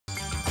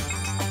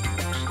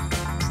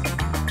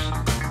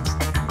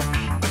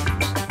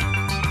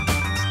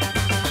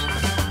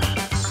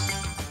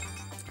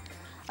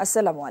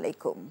আসসালামু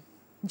আলাইকুম।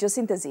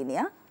 জসিন্তা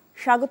জিনিয়া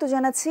স্বাগত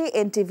জানাচ্ছি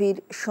এনটিভির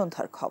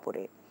সন্ধ্যার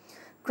খবরে।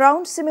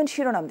 ক্রাউন সিমেন্ট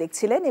শিরোনাম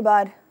দেখছিলেন,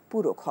 এবার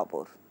পুরো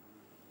খবর।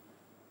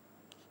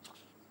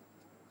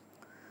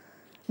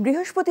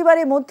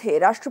 বৃহস্পতিবারের মধ্যে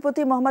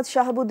রাষ্ট্রপতি মোহাম্মদ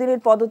শাহাবুদ্দিনের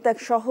পদত্যাগ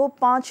সহ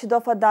 5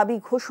 দফা দাবি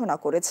ঘোষণা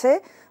করেছে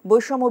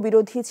বৈষম্য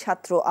বিরোধী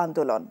ছাত্র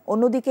আন্দোলন।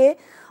 অন্যদিকে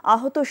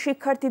আহত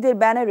শিক্ষার্থীদের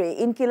ব্যানারে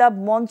ইনকিলাব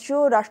মঞ্চ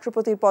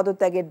রাষ্ট্রপতির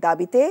পদত্যাগের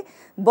দাবিতে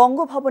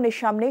বঙ্গভবনের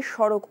সামনে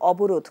সড়ক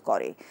অবরোধ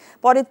করে।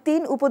 পরে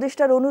 3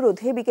 উপদেষ্টার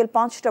অনুরোধে বিকেল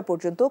 5টা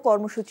পর্যন্ত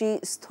কর্মসূচি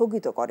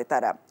স্থগিত করে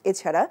তারা।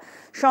 এছাড়া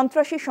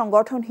সন্ত্রাসী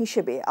সংগঠন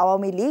হিসেবে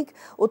আওয়ামী লীগ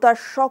ও তার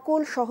সকল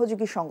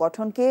সহযোগী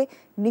সংগঠনকে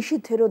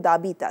নিষিদ্ধেরও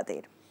দাবি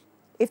তাদের।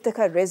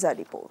 ইফতেখার রেজা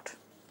রিপোর্ট।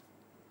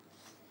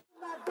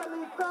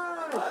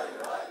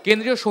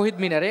 কেন্দ্রীয় শহীদ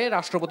মিনারে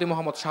রাষ্ট্রপতি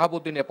মোহাম্মদ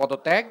শাহাবুদ্দিনের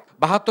পদত্যাগ,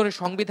 72-এর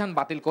সংবিধান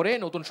বাতিল করে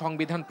নতুন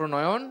সংবিধান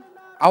প্রণয়ন,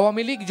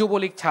 আওয়ামী লীগ,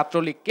 যুবলীগ,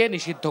 ছাত্রলীগকে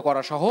নিষিদ্ধ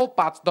করা সহ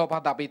 5 দফা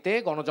দাবিতে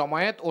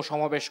গণজমায়েত ও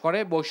সমাবেশ করে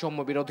বৈষম্য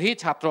বিরোধী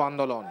ছাত্র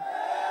আন্দোলন।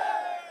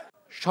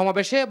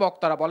 সমাবেশে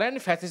বক্তারা বলেন,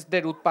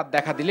 ফ্যাসিস্টদের উৎপাত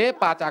দেখা দিলে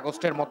 5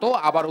 আগস্টের মতো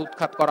আবার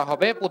উৎখাত করা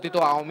হবে পতিত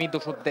আওয়ামী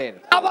দোসরদের।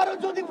 আবারও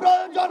যদি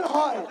প্রয়োজন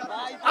হয়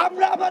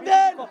আমরা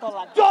আমাদের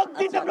চোখ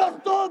দিতে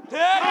প্রস্তুত,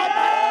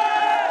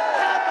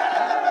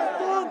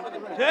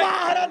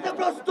 হারাতে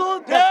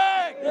প্রস্তুত,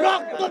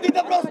 রক্ত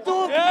দিতে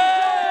প্রস্তুত,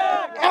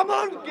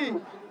 এমনকি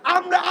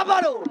আমরা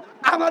আবারও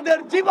আমাদের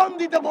জীবন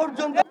দিতে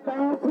পর্যন্ত।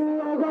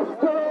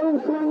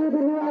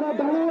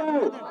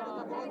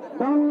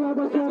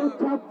 বাংলাদেশের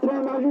ছাত্র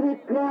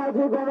নাগরিকরা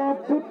যে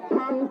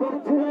গণঅভ্যুত্থান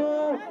করছিল,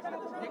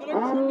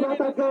 আমরা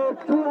তাকে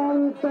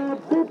চূড়ান্ত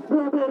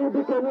বিপ্লবের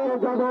দিকে নিয়ে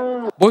যাব।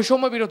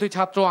 বৈষম্য বিরোধী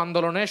ছাত্র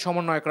আন্দোলনের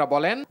সমন্বয়করা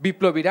বলেন,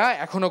 বিপ্লবীরা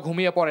এখনো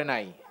ঘুমিয়ে পড়ে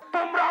নাই।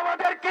 তোমরা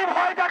আমাদের কি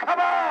ভয়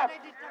দেখাবে?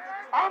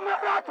 আমরা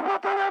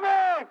রাজপথে নেমে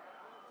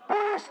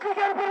পুলিশ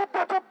লীগের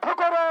বিরুদ্ধে যুদ্ধ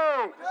করো,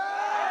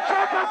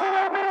 শেখ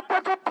হাসিনার বিরুদ্ধে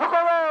যুদ্ধ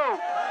করো,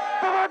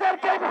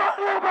 তোমাদেরকে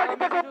বাংলার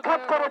বাড়িতে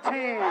উৎখাত করেছি।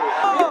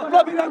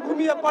 বিপ্লবীরা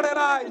ঘুমিয়ে পড়ে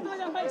নাই।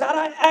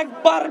 যারা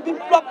একবার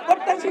বিপ্লব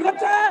করতে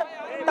শিখেছে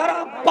তারা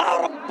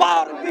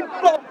বারবার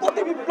বিপ্লব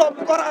প্রতি বিপ্লব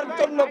করার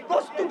জন্য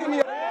প্রস্তুতি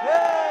নিয়ে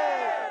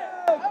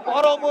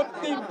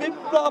পরবর্তী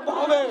বিপ্লব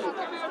হবে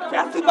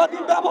ফ্যাসিবাদী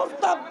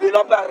ব্যবস্থা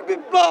বিলোপের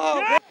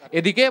বিপ্লব।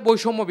 এদিকে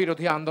বৈষম্য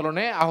বিরোধী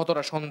আন্দোলনে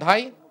আহতরা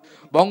সন্ধ্যায়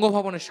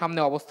বঙ্গভবনের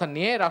সামনে অবস্থান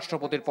নিয়ে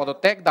রাষ্ট্রপতির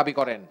পদত্যাগ দাবি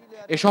করেন।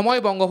 এ সময়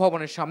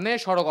বঙ্গভবনের সামনে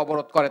সড়ক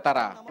অবরোধ করে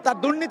তারা। তার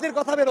দুর্নীতির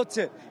কথা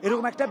বেরোচ্ছে,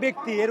 এরকম একটা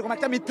ব্যক্তি, এরকম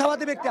একটা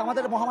মিথ্যাবাদী ব্যক্তি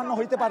আমাদের মহামান্য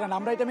হইতে পারে না,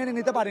 আমরা এটা মেনে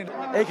নিতে পারি না।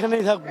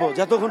 এইখানেই থাকবো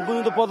যতক্ষণ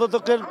পর্যন্ত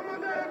পদত্যাগের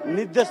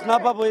নির্দেশ না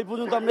পাবো, এই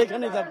পর্যন্ত আমরা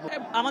এখানেই থাকবো।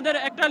 আমাদের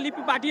একটা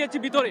লিপি পাঠিয়েছি,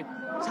 ভিতরে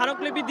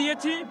স্মারকলিপি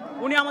দিয়েছি।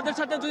 উনি আমাদের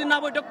সাথে যদি না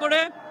বৈঠক করে,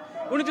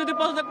 উনি যদি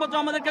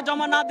পদত্যাগপত্র আমাদেরকে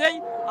জমা না দেয়,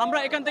 আমরা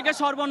এখান থেকে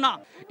সরব না।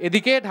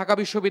 এদিকে ঢাকা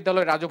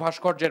বিশ্ববিদ্যালয়ের রাজু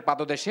ভাস্কর্যের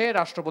পাদদেশে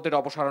রাষ্ট্রপতির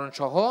অপসারণ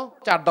সহ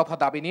 4 দফা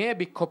দাবি নিয়ে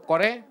বিক্ষোভ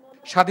করে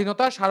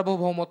স্বাধীনতা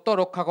সার্বভৌমত্ব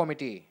রক্ষা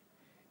committee.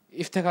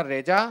 Iftekhar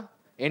Reza,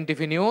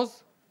 NTV news,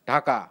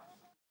 Dhaka.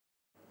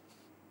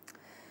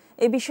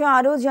 এ বিষয়ে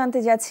আরও জানতে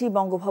যাচ্ছি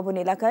বঙ্গভবন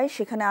এলাকায়।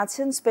 সেখানে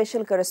আছেন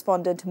স্পেশাল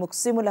করেসপন্ডেন্ট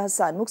মুকসিমুল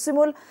হাসান।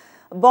 মুকসিমুল,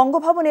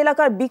 বঙ্গভবন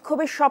এলাকার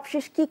বিক্ষোভের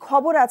সবশেষ কি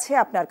খবর আছে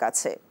আপনার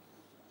কাছে?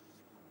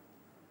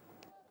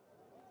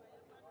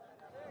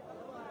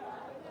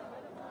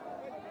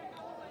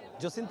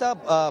 জসিন্তা,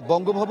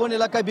 বঙ্গভবন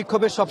এলাকায়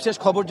বিক্ষোভের সবশেষ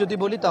খবর যদি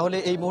বলি তাহলে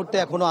এই মুহূর্তে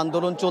এখনো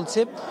আন্দোলন চলছে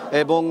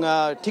এবং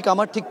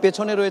আমার ঠিক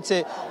পেছনে রয়েছে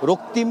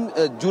রক্তিম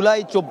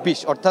জুলাই 24,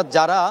 অর্থাৎ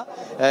যারা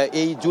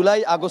এই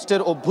জুলাই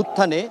আগস্টের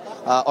অভ্যুত্থানে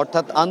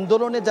অর্থাৎ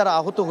আন্দোলনে যারা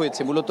আহত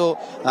হয়েছে, মূলত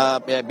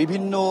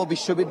বিভিন্ন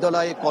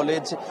বিশ্ববিদ্যালয়,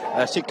 কলেজ,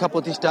 শিক্ষা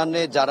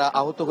প্রতিষ্ঠানে যারা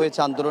আহত হয়েছে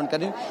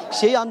আন্দোলনকারী,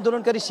 সেই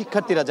আন্দোলনকারী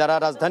শিক্ষার্থীরা যারা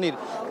রাজধানীর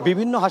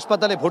বিভিন্ন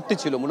হাসপাতালে ভর্তি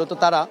ছিল, মূলত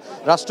তারা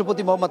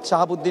রাষ্ট্রপতি মোহাম্মদ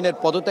শাহাবুদ্দিনের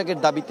পদত্যাগের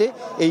দাবিতে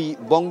এই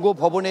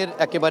বঙ্গভবনের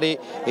একেবারে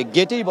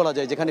গেটেই বলা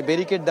যায়, যেখানে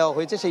ব্যারিকেড দেওয়া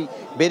হয়েছে, সেই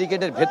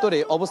ব্যারিকেডের ভেতরে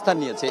অবস্থান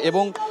নিয়েছে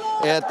এবং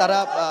তারা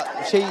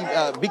সেই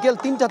বিকেল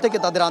 3টা থেকে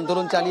তাদের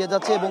আন্দোলন চালিয়ে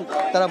যাচ্ছে এবং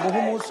তারা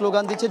বহু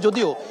স্লোগান দিচ্ছে।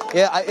 যদিও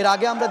এর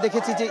আগে আমরা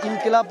দেখেছি যে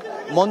ইনকিলাব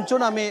মঞ্চ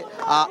নামে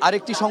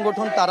আরেকটি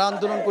সংগঠন তারা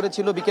আন্দোলন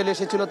করেছিল, বিকেলে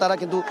এসেছিল তারা,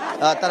 কিন্তু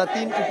তারা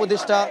 3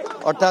 উপদেষ্টা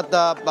অর্থাৎ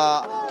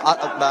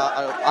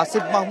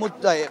আসিফ মাহমুদ,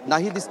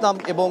 নাহিদ ইসলাম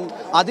এবং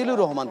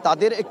আদিলুর রহমান,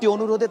 তাদের একটি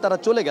অনুরোধে তারা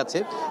চলে গেছে।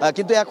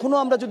 কিন্তু এখনও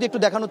আমরা যদি একটু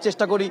দেখানোর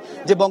চেষ্টা করি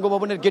যে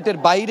বঙ্গভবনের গেটের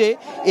বাইরে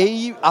এই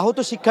আহত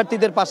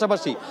শিক্ষার্থীদের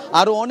পাশাপাশি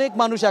আরও অনেক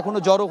মানুষ এখনও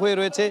জড়ো হয়ে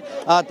রয়েছে,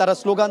 তারা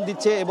স্লোগান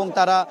দিচ্ছে এবং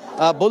তারা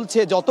বলছে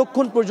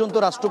যতক্ষণ পর্যন্ত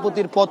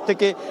রাষ্ট্রপতির পদ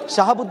থেকে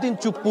শাহাবুদ্দিন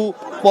চুপ্পু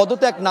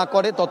পদত্যাগ না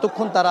করে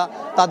ততক্ষণ তারা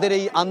তাদের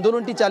এই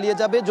আন্দোলনটি চালিয়ে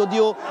যাবে।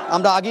 যদিও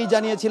আমরা আগেই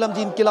জানিয়েছিলাম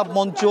যে ইনকিলাব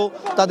মঞ্চ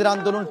তাদের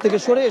আন্দোলন থেকে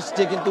সরে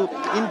এসছে, কিন্তু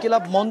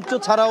ইনকিলাব মঞ্চ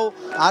ছাড়া এছাড়াও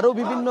আরও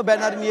বিভিন্ন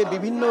ব্যানার নিয়ে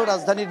বিভিন্ন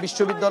রাজধানীর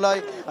বিশ্ববিদ্যালয়,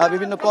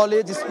 বিভিন্ন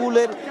কলেজ,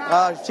 স্কুলের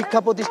শিক্ষা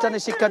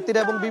প্রতিষ্ঠানের শিক্ষার্থীরা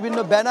এবং বিভিন্ন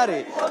ব্যানারে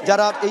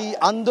যারা এই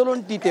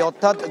আন্দোলনটিতে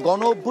অর্থাৎ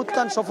গণ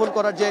অভ্যুত্থান সফল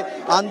করার যে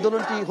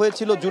আন্দোলনটি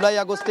হয়েছিল জুলাই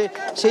আগস্টে,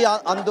 সেই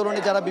আন্দোলনে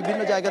যারা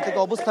বিভিন্ন জায়গা থেকে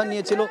অবস্থান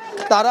নিয়েছিল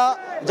তারা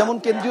যেমন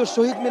কেন্দ্রীয়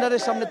শহীদ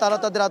মিনারের সামনে তারা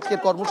তাদের আজকের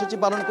কর্মসূচি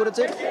পালন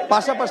করেছে,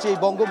 পাশাপাশি এই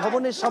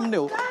বঙ্গভবনের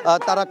সামনেও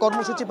তারা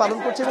কর্মসূচি পালন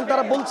করছে এবং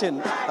তারা বলছেন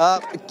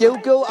কেউ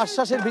কেউ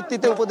আশ্বাসের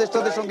ভিত্তিতে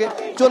উপদেষ্টাদের সঙ্গে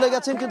চলে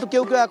গেছেন, কিন্তু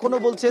কেউ কেউ এখনো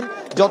বলছেন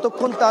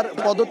যতক্ষণ তার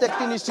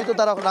পদত্যাগটি নিশ্চিত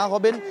তারা না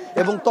হবেন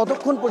এবং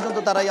ততক্ষণ পর্যন্ত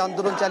তারা এই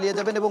আন্দোলন চালিয়ে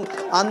যাবেন। এবং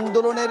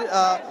আন্দোলনের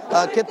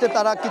ক্ষেত্রে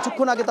তারা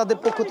কিছুক্ষণ আগে তাদের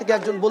পক্ষ থেকে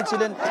একজন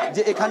বলছিলেন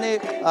যে এখানে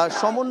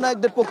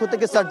সমন্বয়কদের পক্ষ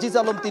থেকে সার্জিস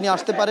আলম তিনি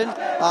আসতে পারেন,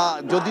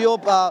 যদিও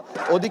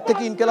ওদিক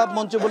থেকে ইনকিলাব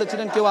মঞ্চ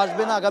বলেছিলেন কেউ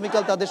আসবে না,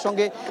 আগামীকাল তাদের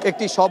সঙ্গে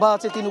একটি সভা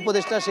আছে তিন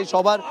উপদেষ্টা, সেই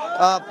সভার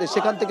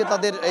সেখান থেকে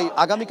তাদের এই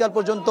আগামীকাল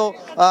পর্যন্ত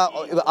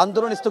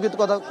আন্দোলন স্থগিত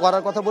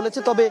করার কথা বলেছে।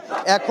 তবে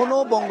এখনো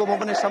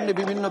বঙ্গভবনের সামনে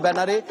বিভিন্ন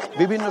ব্যানারে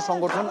বিভিন্ন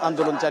সংগঠন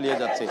আন্দোলন চালিয়ে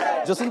যাচ্ছে।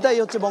 জসিন্তা,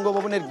 এই হচ্ছে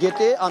বঙ্গভবনের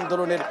গেটে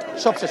আন্দোলনের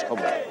সবশেষ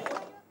খবর।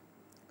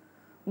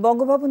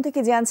 বঙ্গভবন থেকে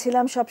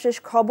জানছিলাম সবশেষ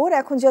খবর।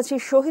 এখন যাচ্ছি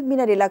শহীদ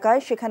মিনার এলাকায়,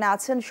 সেখানে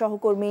আছেন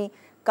সহকর্মী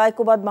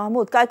কায়কোবাদ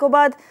মাহমুদ।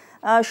 কায়কোবাদ,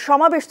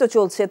 সমাবেশ তো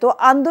চলছে, তো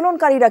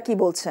আন্দোলনকারীরা কি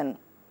বলছেন?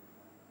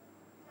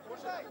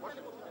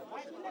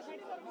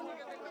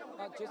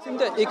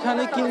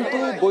 এখানে কিন্তু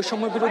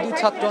বৈষম্য বিরোধী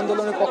ছাত্র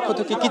আন্দোলনের পক্ষ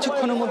থেকে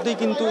কিছুক্ষণের মধ্যেই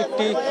কিন্তু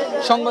একটি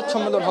সংবাদ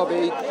সম্মেলন হবে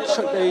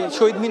এই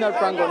শহীদ মিনার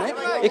প্রাঙ্গণে।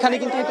 এখানে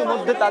কিন্তু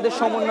ইতিমধ্যে তাদের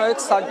সমন্বয়ক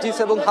সার্জিস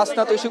এবং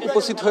হাসনাত এসে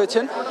উপস্থিত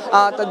হয়েছেন,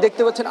 তা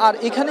দেখতে পাচ্ছেন। আর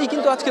এখানেই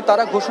কিন্তু আজকে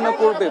তারা ঘোষণা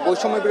করবে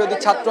বৈষম্য বিরোধী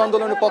ছাত্র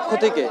আন্দোলনের পক্ষ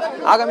থেকে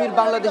আগামীর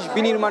বাংলাদেশ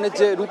বিনির্মাণের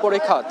যে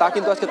রূপরেখা তা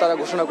কিন্তু আজকে তারা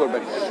ঘোষণা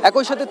করবেন।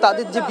 একই সাথে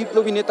তাদের যে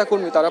বিপ্লবী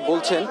নেতাকর্মী তারা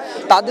বলছেন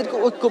তাদেরকে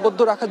ঐক্যবদ্ধ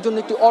রাখার জন্য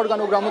একটি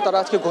অর্গানোগ্রামও তারা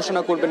আজকে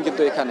ঘোষণা করবেন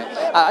কিন্তু এখানে।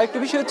 আর আরেকটি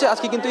বিষয় হচ্ছে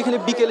আজকে কিন্তু এখানে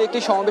বিকেলে একটি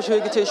সমাবেশ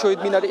হয়ে গেছে শহীদ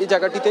মিনার এই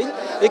জায়গাটিতেই।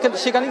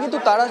 সেখানে কিন্তু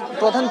তারা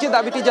প্রধান যে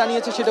দাবিটি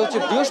জানিয়েছে সেটা হচ্ছে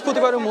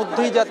বৃহস্পতিবারের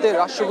মধ্যেই যাতে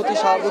রাষ্ট্রপতি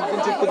শাহাবুদ্দিন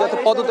চুপ্পু যাতে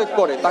পদত্যাগ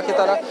করে, তাকে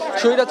তারা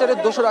স্বৈরাচারের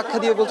দোষর আখ্যা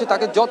দিয়ে বলছে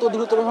তাকে যত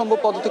দ্রুত সম্ভব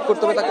পদত্যাগ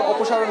করতে হবে, তাকে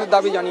অপসারণের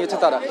দাবি জানিয়েছে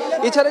তারা।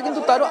 এছাড়া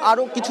কিন্তু তারও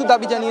আরও কিছু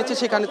দাবি জানিয়েছে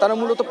সেখানে। তারা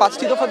মূলত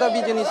 5টি দফা দাবি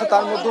জানিয়েছে,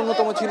 তার মধ্যে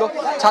অন্যতম ছিল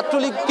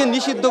ছাত্রলীগকে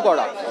নিষিদ্ধ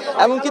করা,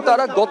 এমনকি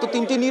তারা গত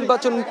 3টি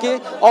নির্বাচনকে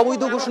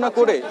অবৈধ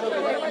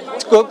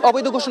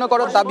ঘোষণা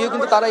করার দাবিও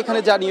কিন্তু তারা এখানে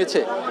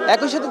জানিয়েছে।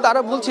 একই সাথে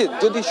তারা বলছে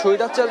যদি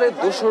স্বৈরাচারের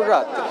দোসররা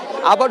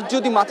আবার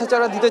যদি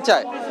মাথাচাড়া দিতে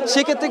চায়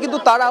সেক্ষেত্রে কিন্তু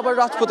তারা আবার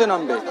রাজপথে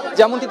নামবে।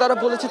 যেমনটি তারা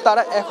বলেছে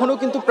তারা এখনো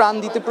কিন্তু প্রাণ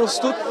দিতে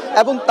প্রস্তুত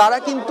এবং তারা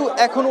কিন্তু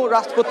এখনো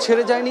রাজপথ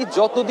ছেড়ে যায়নি।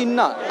 যতদিন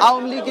না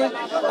আওয়ামী লীগের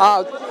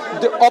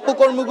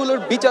অপকর্মগুলোর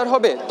বিচার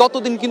হবে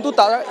ততদিন কিন্তু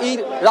তারা এই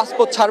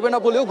রাজপথ ছাড়বে না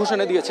বলেও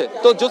ঘোষণা দিয়েছে।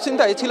 তো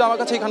জসিন্তা, এই ছিল আমার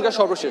কাছে এখানকার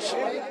সর্বশেষ।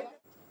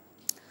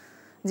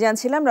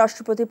 জানছিলাম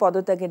রাষ্ট্রপতি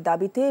পদত্যাগের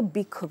দাবিতে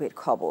বিক্ষোভের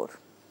খবর।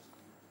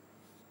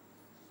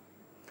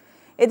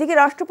 এদিকে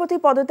রাষ্ট্রপতি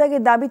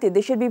পদত্যাগের দাবিতে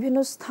দেশের বিভিন্ন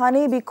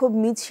স্থানে বিক্ষোভ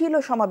মিছিল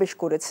ও সমাবেশ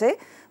করেছে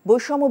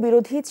বৈষম্য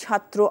বিরোধী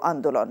ছাত্র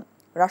আন্দোলন।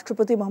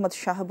 রাষ্ট্রপতি মোহাম্মদ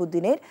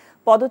শাহাবুদ্দিনের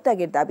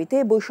পদত্যাগের দাবিতে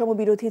বৈষম্য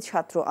বিরোধী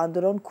ছাত্র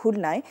আন্দোলন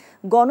খুলনায়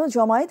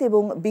গণজমায়েত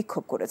এবং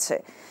বিক্ষোভ করেছে।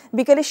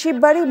 বিকেলে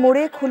শিববাড়ি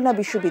মোড়ে খুলনা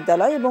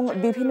বিশ্ববিদ্যালয় এবং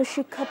বিভিন্ন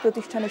শিক্ষা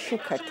প্রতিষ্ঠানের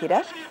শিক্ষার্থীরা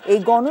এই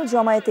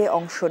গণজমায়েতে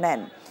অংশ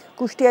নেন।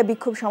 কুষ্টিয়া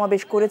বিক্ষোভ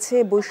সমাবেশ করেছে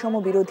বৈষম্য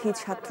বিরোধী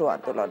ছাত্র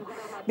আন্দোলন।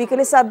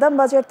 বিকেলে সাদ্দাম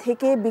বাজার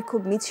থেকে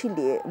বিক্ষোভ মিছিল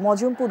নিয়ে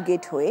মজমপুর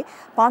গেট হয়ে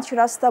 5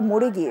 রাস্তা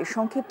মোড়ে গিয়ে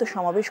সংক্ষিপ্ত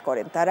সমাবেশ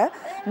করেন তারা।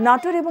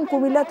 নাটোর এবং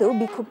কুমিল্লাতেও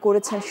বিক্ষোভ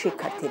করেছেন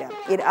শিক্ষার্থীরা।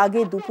 এর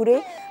আগে দুপুরে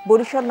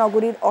বরিশাল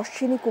নগরীর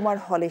অশ্বিনী কুমার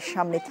হলের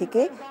সামনে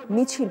থেকে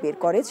মিছিল বের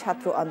করে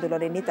ছাত্র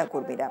আন্দোলনের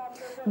নেতাকর্মীরা।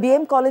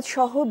 বিএম কলেজ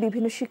সহ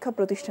বিভিন্ন শিক্ষা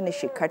প্রতিষ্ঠানের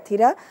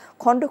শিক্ষার্থীরা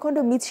খণ্ড খণ্ড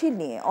মিছিল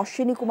নিয়ে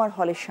অশ্বিনী কুমার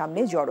হলের সামনে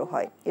জড়ো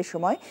হয়। এ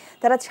সময়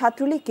তারা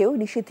ছাত্রলীগকেও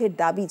নিষিদ্ধের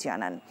দাবি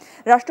জানান।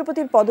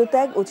 রাষ্ট্রপতির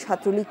পদত্যাগ ও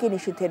ছাত্রলীগকে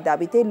নিষিদ্ধের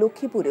দাবিতে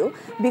লক্ষ্মীপুরেও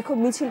বিক্ষোভ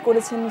মিছিল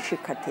করেছেন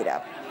শিক্ষার্থীরা।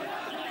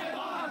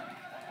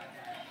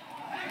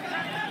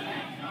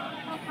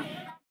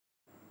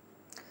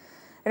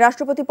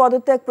 রাষ্ট্রপতি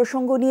পদত্যাগ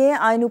প্রসঙ্গ নিয়ে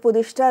আইন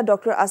উপদেষ্টা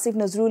ডক্টর আসিফ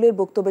নজরুলের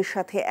বক্তব্যের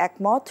সাথে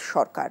একমত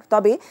সরকার,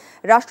 তবে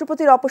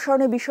রাষ্ট্রপতির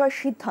অপসারণের বিষয়ে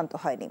সিদ্ধান্ত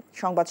হয়নি।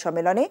 সংবাদ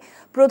সম্মেলনে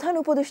প্রধান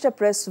উপদেষ্টা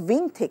প্রেস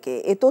উইং থেকে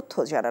এ তথ্য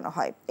জানানো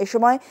হয়। এ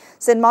সময়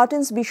সেন্ট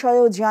মার্টিনস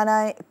বিষয়েও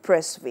জানায়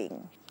প্রেস উইং।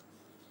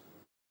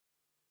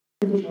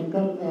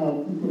 সরকার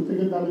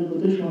প্রত্যেকের দাবির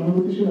প্রতি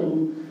সহানুভূতিশীল এবং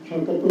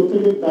সরকার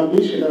প্রত্যেকের দাবি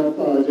সেটা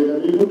যে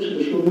দাবি হোক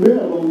সেটা শুনবে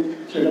এবং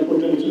সেটা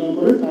পর্যালোচনা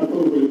করে তারপর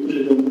উপযুক্ত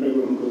সিদ্ধান্তটা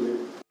গ্রহণ করবে।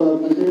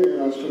 আপনাকে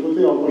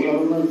রাষ্ট্রপতি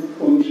অপসারণের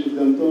কোন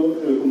সিদ্ধান্ত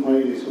এরকম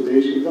হয়নি,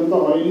 এই সিদ্ধান্ত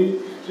হয়নি,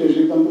 সেই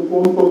সিদ্ধান্ত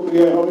কোন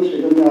প্রক্রিয়ায় হবে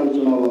সেটা নিয়ে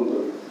আলোচনা বন্ধ।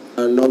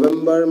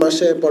 নভেম্বর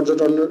মাসে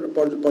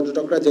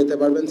পর্যটকরা যেতে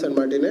পারবেন সেন্ট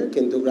মার্টিনে,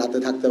 কিন্তু রাতে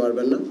থাকতে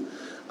পারবেন না।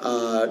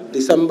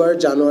 ডিসেম্বর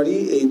জানুয়ারি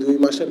এই 2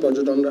 মাসে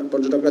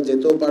পর্যটকরা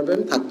যেতেও পারবেন,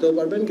 থাকতেও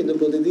পারবেন, কিন্তু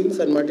প্রতিদিন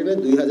সেন্ট মার্টিনে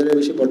 2000-এর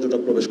বেশি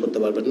পর্যটক প্রবেশ করতে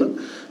পারবেন না।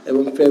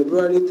 এবং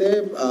ফেব্রুয়ারিতে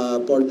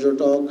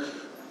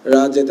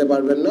পর্যটকরা যেতে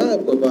পারবেন না,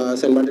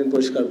 সেন্ট মার্টিন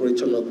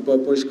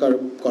পরিষ্কার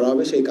করা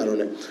হবে সেই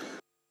কারণে।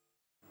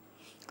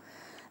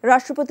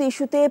 রাষ্ট্রপতি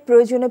ইস্যুতে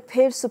প্রয়োজনে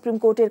ফের সুপ্রিম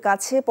কোর্টের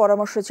কাছে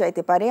পরামর্শ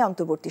চাইতে পারে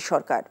অন্তর্বর্তী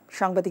সরকার।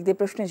 সাংবাদিকদের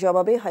প্রশ্নের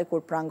জবাবে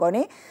হাইকোর্ট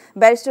প্রাঙ্গণে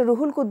ব্যারিস্টার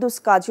রুহুল কুদ্দুস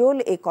কাজল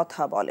এ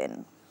কথা বলেন।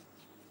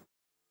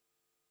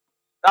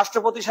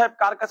 রাষ্ট্রপতি সাহেব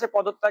কার কাছে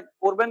পদত্যাগ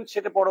করবেন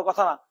সেটা বড়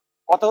কথা না,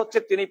 কথা হচ্ছে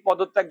তিনি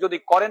পদত্যাগ যদি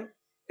করেন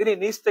তিনি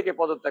নিজ থেকে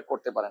পদত্যাগ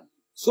করতে পারেন।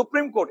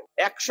 সুপ্রিম কোর্ট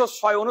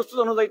 106 অনুচ্ছেদ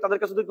অনুযায়ী তাদের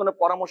কাছে যদি কোনো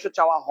পরামর্শ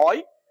চাওয়া হয়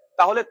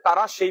তাহলে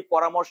তারা সেই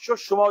পরামর্শ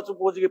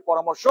সময়োপযোগী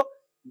পরামর্শ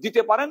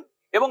দিতে পারেন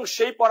এবং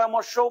সেই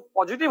পরামর্শ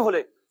পজিটিভ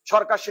হলে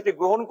সরকার সেটি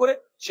গ্রহণ করে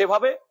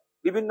সেভাবে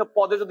বিভিন্ন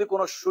পদে যদি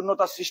কোনো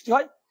শূন্যতা সৃষ্টি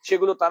হয়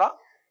সেগুলো তারা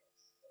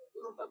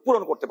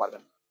পূরণ করতে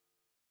পারবেন।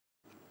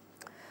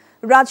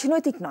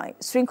 রাজনৈতিক নয়,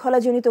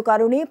 শৃঙ্খলাজনিত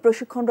কারণে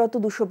প্রশিক্ষণরত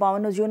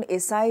 252 জন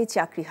এসআই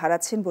চাকরি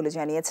হারাচ্ছেন বলে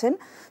জানিয়েছেন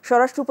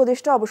স্বরাষ্ট্র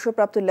উপদেষ্টা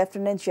অবসরপ্রাপ্ত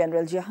লেফটেন্যান্ট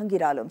জেনারেল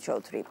জাহাঙ্গীর আলম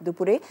চৌধুরী।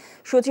 দুপুরে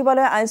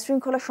সচিবালয়ে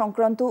আইনশৃঙ্খলা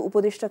সংক্রান্ত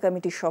উপদেষ্টা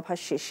কমিটির সভা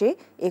শেষে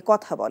এ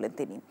কথা বলেন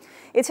তিনি।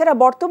 এছাড়া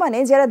বর্তমানে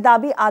যারা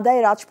দাবি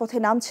আদায়ে রাজপথে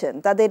নামছেন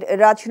তাদের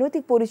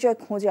রাজনৈতিক পরিচয়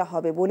খোঁজা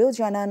হবে বলেও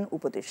জানান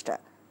উপদেষ্টা।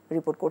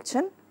 রিপোর্ট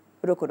করছেন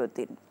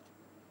রকরউদ্দিন।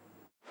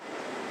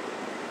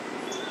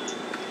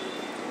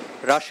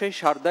 রাজশাহী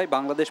সারদায়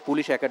বাংলাদেশ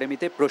পুলিশ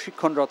একাডেমিতে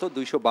প্রশিক্ষণরত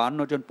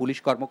 252 জন পুলিশ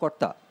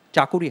কর্মকর্তা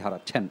চাকুরি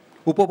হারাচ্ছেন।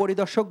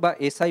 উপপরিদর্শক বা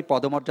এসআই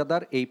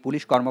পদমর্যাদার এই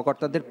পুলিশ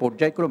কর্মকর্তাদের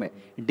পর্যায়ক্রমে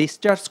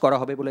ডিসচার্জ করা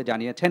হবে বলে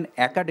জানিয়েছেন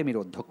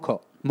একাডেমির অধ্যক্ষ।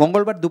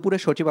 মঙ্গলবার দুপুরে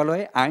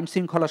সচিবালয়ে আইন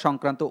শৃঙ্খলা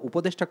সংক্রান্ত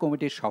উপদেষ্টা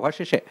কমিটির সভা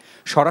শেষে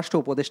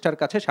স্বরাষ্ট্র উপদেষ্টার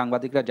কাছে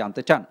সাংবাদিকরা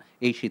জানতে চান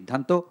এই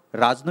সিদ্ধান্ত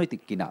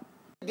রাজনৈতিক কিনা।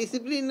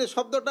 ডিসিপ্লিন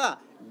শব্দটা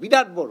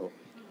বিরাট বড়,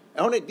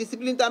 এখন এই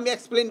ডিসিপ্লিন তো আমি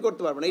এক্সপ্লেইন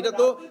করতে পারবো না। এটা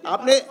তো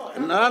আপনি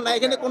না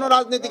এখানে কোনো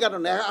রাজনৈতিক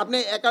কারণ নেই, আপনি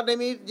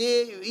একাডেমির যে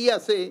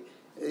আছে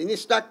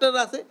ইনস্ট্রাক্টর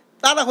আছে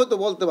তারা হয়তো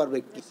বলতে পারবে,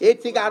 এর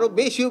থেকে আরও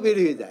বেশিও বের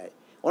হয়ে যায়।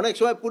 অনেক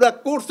সময় পুরো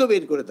কোর্সও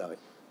বের করে দেওয়া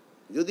হয়,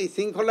 যদি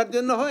শৃঙ্খলার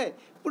জন্য হয়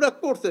পুরো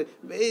কোর্স।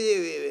 এই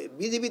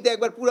বিজেপিতে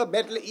একবার পুরো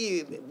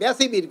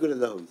ব্যাসই বের করে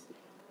দেওয়া হয়েছে,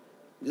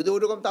 যদি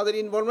ওইরকম তাদের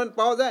ইনভলভমেন্ট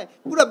পাওয়া যায়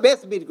পুরো ব্যাস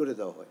বের করে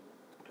দেওয়া হয়।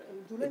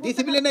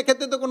 ডিসিপ্লিনের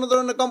ক্ষেত্রে তো কোনো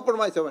ধরনের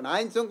কম্প্রোমাইজ হবে না,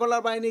 আইন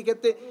শৃঙ্খলার বাহিনীর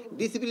ক্ষেত্রে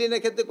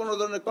ডিসিপ্লিনের ক্ষেত্রে কোনো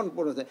ধরনের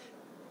কম্প্রোমাইজ।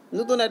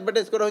 নতুন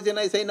অ্যাডভার্টাইজ করা হয়েছে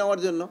না সেই নেওয়ার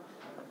জন্য,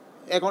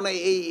 এখন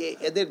এই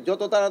এদের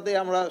যত তাড়াতাড়ি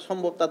আমরা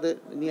সম্ভব তাদের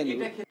নিয়ে নিব।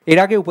 এর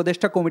আগে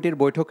উপদেষ্টা কমিটির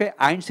বৈঠকে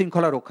আইন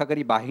শৃঙ্খলা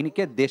রক্ষাকারী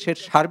বাহিনীকে দেশের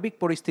সার্বিক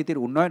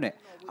পরিস্থিতির উন্নয়নে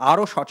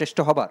আরও সচেষ্ট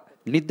হবার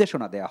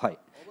নির্দেশনা দেওয়া হয়।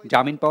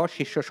 জামিন পাওয়া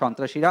শীর্ষ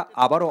সন্ত্রাসীরা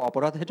আবারও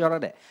অপরাধে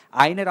জড়ালে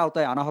আইনের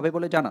আওতায় আনা হবে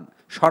বলে জানান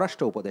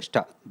স্বরাষ্ট্র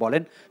উপদেষ্টা।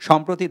 বলেন,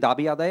 সম্প্রতি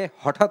দাবি আদায়ে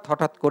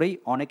হঠাৎ করেই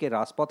অনেকে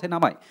রাজপথে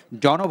নামায়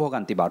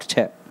জনভোগান্তি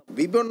বাড়ছে।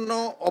 বিভিন্ন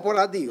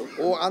অপরাধী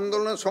ও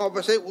আন্দোলন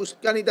সমাবেশে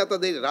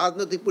উস্কানিদাতাদের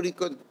রাজনৈতিক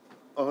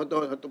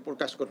হয়তো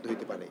প্রকাশ করতে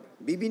হতে পারে।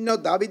 বিভিন্ন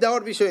দাবি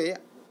দেওয়ার বিষয়ে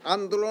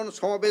আন্দোলন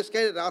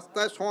সমাবেশকারী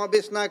রাস্তায়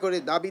সমাবেশ না করে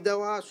দাবি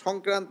দেওয়া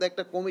সংক্রান্ত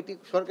একটা কমিটি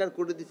সরকার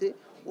করে দিছে,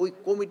 ওই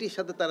কমিটির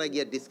সাথে তারা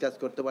গিয়ে ডিসকাস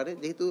করতে পারে।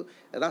 যেহেতু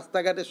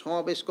রাস্তাঘাটে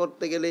সমাবেশ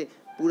করতে গেলে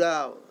পুরা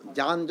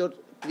যানজট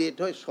ক্রিয়েট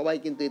হয়, সবাই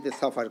কিন্তু এতে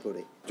সাফার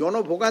করে।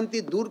 জনভোগান্তি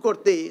দূর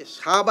করতে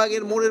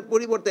শাহবাগের মোড়ের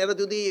পরিবর্তে এরা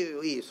যদি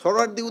ওই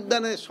সোহরাওয়ার্দী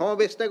উদ্যানে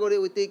সমাবেশটা করে,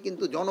 ওইতেই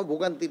কিন্তু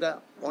জনভোগান্তিটা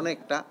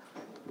অনেকটা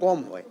কম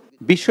হয়।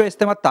 বিশ্ব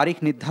ইজতেমার তারিখ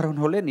নির্ধারণ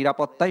হলে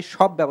নিরাপত্তায়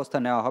সব ব্যবস্থা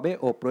নেওয়া হবে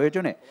ও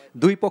প্রয়োজনে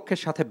দুই পক্ষের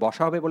সাথে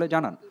বসা হবে বলে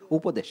জানান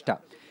উপদেষ্টা।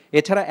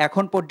 এছাড়া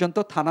এখন পর্যন্ত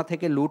থানা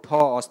থেকে লুট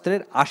হওয়া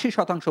অস্ত্রের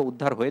 80%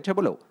 উদ্ধার হয়েছে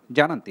বলেও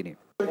জানান তিনি।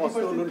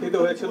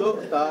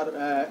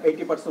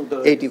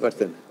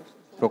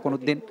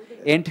 রকরউদ্দিন,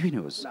 NTV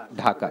নিউজ,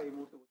 ঢাকা।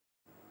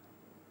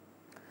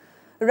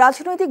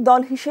 রাজনৈতিক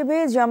দল হিসেবে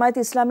জামায়াত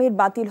ইসলামীর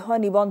বাতিল হওয়া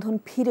নিবন্ধন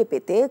ফিরে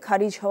পেতে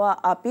খারিজ হওয়া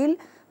আপিল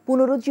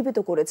পুনরুজ্জীবিত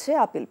করেছে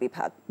আপিল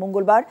বিভাগ।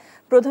 মঙ্গলবার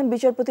প্রধান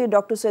বিচারপতি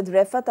ডক্টর সৈয়দ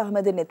রেফাত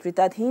আহমেদের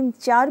নেতৃত্বাধীন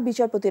 4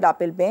 বিচারপতির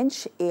আপিল বেঞ্চ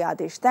এই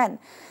আদেশ দেন।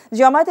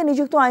 জামায়াতে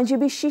নিযুক্ত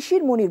আইনজীবী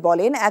শিশির মুনির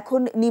বলেন,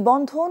 এখন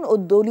নিবন্ধন ও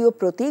দলীয়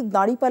প্রতীক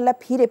দাঁড়িপাল্লা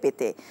ফিরে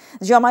পেতে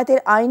জামায়াতের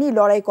আইনি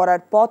লড়াই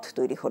করার পথ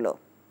তৈরি হল।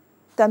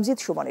 তামজিদ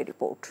সুমনের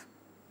রিপোর্ট।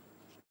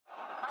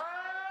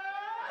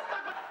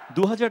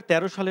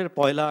 2013 সালের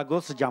 1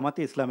 আগস্ট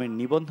জামাতে ইসলামের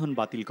নিবন্ধন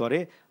বাতিল করে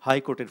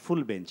হাইকোর্টের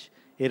ফুল বেঞ্চ।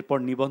 এরপর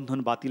নিবন্ধন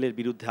বাতিলের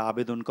বিরুদ্ধে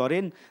আবেদন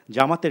করেন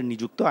জামাতের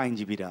নিযুক্ত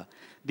আইনজীবীরা।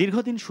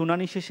 দীর্ঘদিন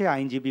শুনানি শেষে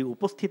আইনজীবী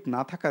উপস্থিত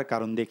না থাকার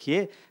কারণ দেখিয়ে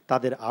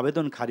তাদের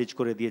আবেদন খারিজ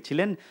করে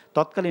দিয়েছিলেন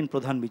তৎকালীন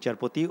প্রধান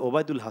বিচারপতি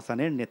ওবায়দুল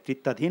হাসানের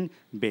নেতৃত্বাধীন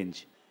বেঞ্চ।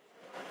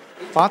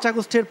 5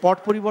 আগস্টের পট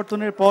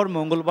পরিবর্তনের পর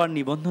মঙ্গলবার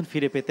নিবন্ধন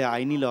ফিরে পেতে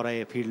আইনি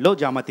লড়াইয়ে ফিরল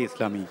জামাতে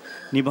ইসলামী।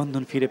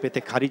 নিবন্ধন ফিরে পেতে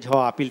খারিজ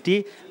হওয়া আপিলটি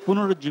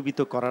পুনরুজ্জীবিত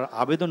করার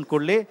আবেদন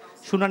করলে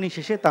শুনানি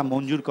শেষে তা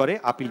মঞ্জুর করে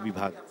আপিল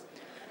বিভাগ।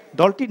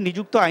 দলটির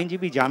নিযুক্ত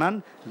আইনজীবী জানান,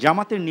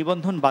 জামাতের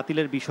নিবন্ধন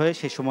বাতিলের বিষয়ে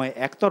সে সময়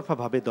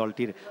একতরফাভাবে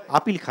দলটির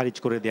আপিল খারিজ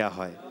করে দেয়া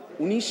হয়।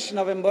 19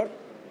 নভেম্বর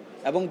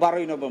এবং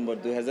 12 নভেম্বর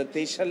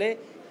 2023 সালে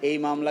এই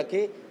মামলাকে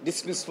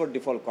ডিসমিস ফর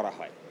ডিফল্ট করা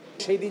হয়।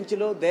 সেই দিন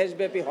ছিল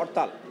দেশব্যাপী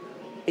হরতাল।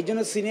 এই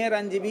জন্য সিনিয়র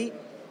আইনজীবী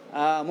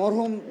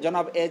মরহুম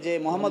জনাব AJ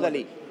মোহাম্মদ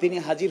আলী তিনি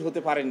হাজির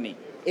হতে পারেননি।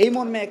 এই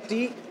মর্মে একটি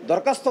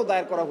দরখাস্ত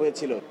দায়ের করা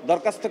হয়েছিল।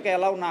 দরখাস্তকে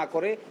অ্যালাউ না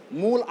করে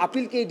মূল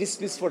আপিলকেই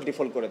ডিসমিস ফর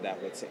ডিফল্ট করে দেওয়া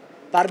হয়েছে।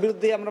 তার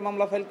বিরুদ্ধে আমরা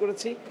মামলা ফাইল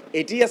করেছি।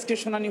 এটি আজকে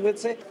শুনানি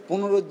হয়েছে।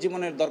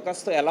 পুনরুজ্জীবনের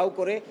দরখাস্ত অ্যালাউ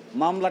করে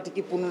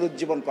মামলাটিকে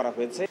পুনরুজ্জীবন করা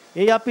হয়েছে।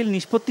 এই আপিল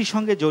নিষ্পত্তির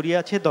সঙ্গে জড়িয়ে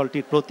আছে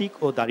দলটির প্রতীক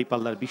ও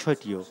দাঁড়িপাল্লার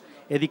বিষয়টিও।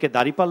 এদিকে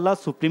দাঁড়িপাল্লা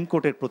সুপ্রিম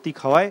কোর্টের প্রতীক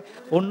হওয়ায়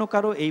অন্য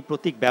কারো এই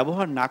প্রতীক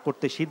ব্যবহার না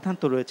করতে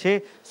সিদ্ধান্ত রয়েছে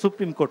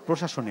সুপ্রিম কোর্ট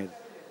প্রশাসনের।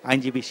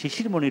 আইনজীবী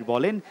শিশির মনির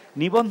বলেন,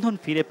 নিবন্ধন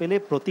ফিরে পেলে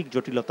প্রতীক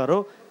জটিলতারও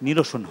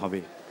নিরসন হবে।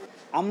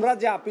 আমরা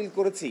যে আপিল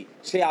করেছি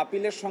সেই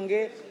আপিলের সঙ্গে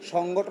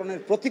সংগঠনের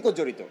প্রতীকও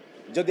জড়িত।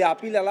 যদি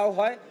আপিল অ্যালাউ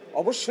হয়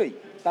অবশ্যই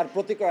তার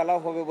প্রতীকও অ্যালাউ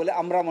হবে বলে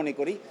আমরা মনে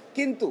করি।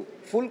 কিন্তু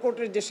ফুল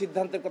কোর্টের যে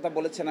সিদ্ধান্তের কথা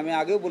বলেছেন, আমি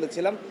আগেও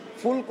বলেছিলাম,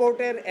 ফুল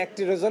কোর্টের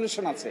একটি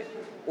রেজলিউশন আছে।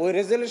 ওই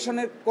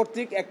রেজলিউশনের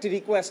কর্তৃক একটি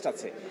রিকোয়েস্ট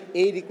আছে।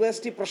 এই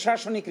রিকোয়েস্টটি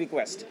প্রশাসনিক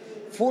রিকোয়েস্ট।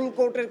 ফুল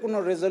কোর্টের কোনো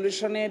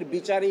রেজলিউশনের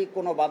বিচারিক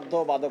কোনো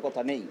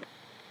বাধ্যবাধকতা নেই।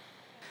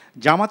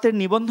 জামাতের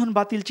নিবন্ধন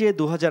বাতিল চেয়ে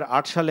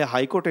 2008 সালে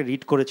হাইকোর্টে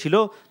রিট করেছিল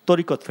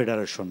তরিকত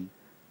federation.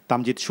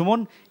 Tamjid Suman,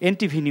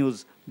 NTV news,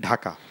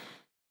 Dhaka.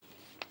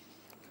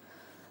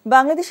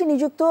 বাংলাদেশে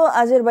নিযুক্ত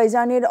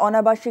আজারবাইজানের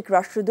অনাবাসিক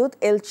রাষ্ট্রদূত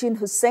এলচিন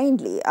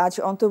হুসেইনলি আজ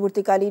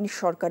অন্তর্বর্তীকালীন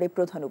সরকারের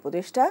প্রধান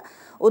উপদেষ্টা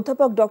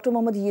অধ্যাপক ডক্টর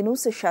মোহাম্মদ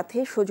ইউনূসের সাথে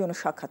সৌজন্য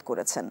সাক্ষাৎ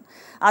করেছেন।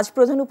 আজ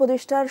প্রধান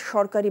উপদেষ্টার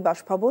সরকারি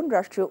বাসভবন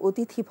রাষ্ট্রীয়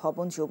অতিথি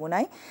ভবন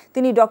যমুনায়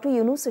তিনি ডক্টর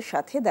ইউনূসের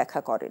সাথে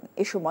দেখা করেন।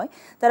 এ সময়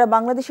তারা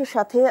বাংলাদেশের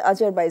সাথে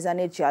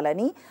আজারবাইজানের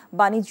জ্বালানি,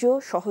 বাণিজ্য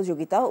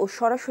সহযোগিতা ও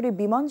সরাসরি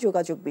বিমান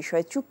যোগাযোগ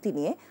বিষয়ে চুক্তি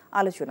নিয়ে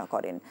আলোচনা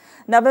করেন।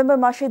 নভেম্বর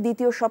মাসের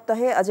দ্বিতীয়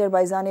সপ্তাহে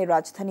আজারবাইজানের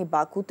রাজধানী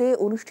বাকুতে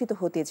অনুষ্ঠিত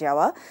হতে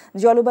যাওয়া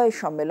জলবায়ু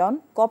সম্মেলন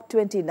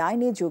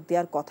COP29-এ যোগ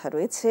দেওয়ার কথা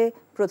রয়েছে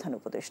প্রধান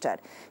উপদেষ্টার।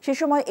 সে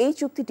সময় এই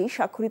চুক্তিটি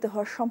স্বাক্ষরিত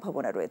হওয়ার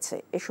সম্ভাবনা রয়েছে।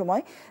 এ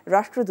সময়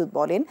রাষ্ট্রদূত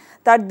বলেন,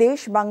 তার দেশ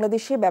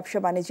বাংলাদেশে ব্যবসা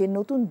বাণিজ্যের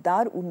নতুন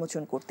দ্বার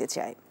উন্মোচন করতে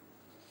চায়।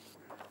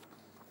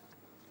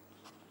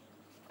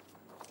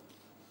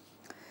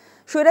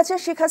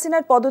 স্বৈরাচার শেখ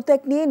হাসিনার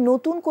পদত্যাগ নিয়ে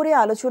নতুন করে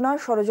আলোচনার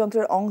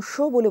ষড়যন্ত্রের অংশ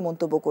বলে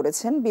মন্তব্য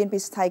করেছেন বিএনপি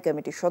স্থায়ী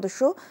কমিটির সদস্য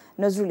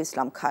নজরুল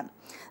ইসলাম খান।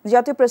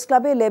 জাতীয়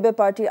প্রেসক্লাবে লেবার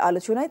পার্টির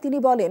আলোচনায় তিনি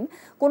বলেন,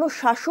 কোনো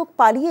শাসক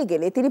পালিয়ে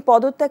গেলে তিনি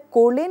পদত্যাগ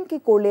করলেন কি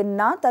করলেন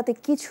না তাতে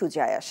কিছু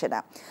যায় আসে না।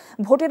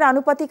 ভোটের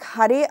আনুপাতিক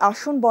হারে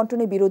আসন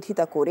বন্টনে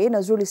বিরোধিতা করে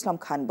নজরুল ইসলাম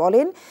খান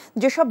বলেন,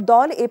 যেসব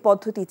দল এ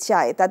পদ্ধতি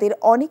চায় তাদের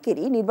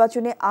অনেকেরই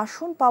নির্বাচনে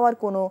আসন পাওয়ার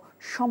কোনো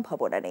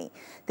সম্ভাবনা নেই।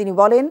 তিনি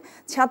বলেন,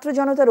 ছাত্র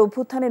জনতার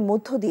অভ্যুত্থানের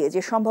মধ্য দিয়ে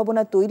যে সম্ভাবনা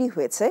তৈরি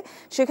হয়েছে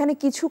সেখানে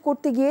কিছু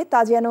করতে গিয়ে তা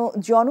যেন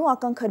জন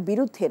আকাঙ্ক্ষার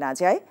বিরুদ্ধে না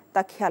যায়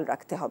তা খেয়াল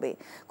রাখতে হবে।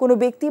 কোনো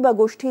ব্যক্তি বা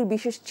গোষ্ঠীর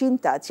বিশেষ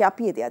চিন্তা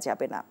চাপিয়ে দেওয়া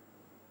যাবে না।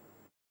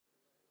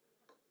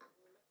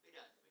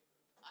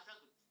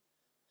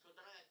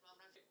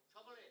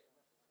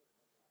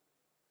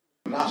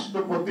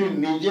 রাষ্ট্রপতি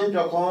নিজে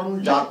যখন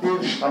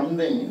জাতির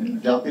সামনে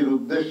জাতির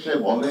উদ্দেশ্যে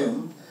বলেন,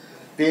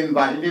 তিন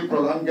বাহিনী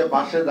প্রধানকে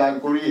পাশে দাঁড়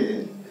করিয়ে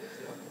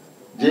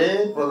যে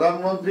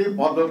প্রধানমন্ত্রী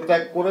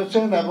পদত্যাগ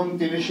করেছেন এবং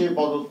তিনি সেই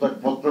পদত্যাগ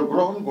পত্র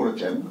গ্রহণ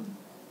করেছেন,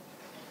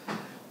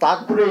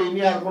 তারপরে এই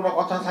নিয়ে আর কোনো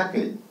কথা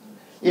থাকে?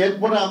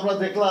 এরপরে আমরা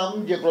দেখলাম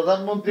যে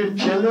প্রধানমন্ত্রীর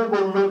ছেলে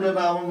বলল যে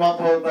না, আমার মা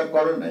পদত্যাগ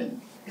করে নাই।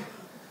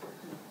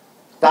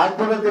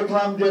 তারপরে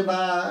দেখলাম যে না,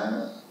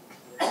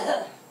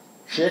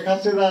 শেখ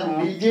হাসিনা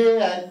নিজে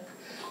এক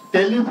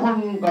টেলিফোন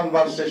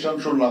কনভারসেশন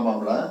শুনলাম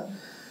আমরা,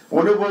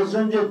 উনি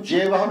বলছেন যে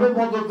যেভাবে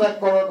পদত্যাগ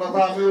করার কথা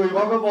আমি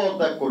ওইভাবে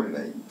পদত্যাগ করি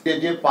নাই।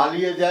 যে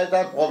পালিয়ে যায়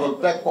তার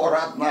পদত্যাগ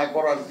করার না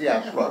করার কি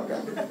আসলো আর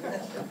কেন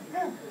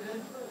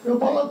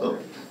পালাতো?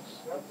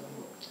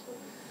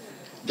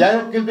 যাই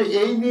হোক, কিন্তু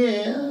এই নিয়ে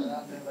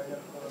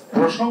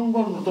প্রসঙ্গ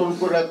নতুন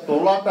করে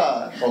তোলাটা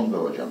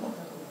সন্দেহজনক।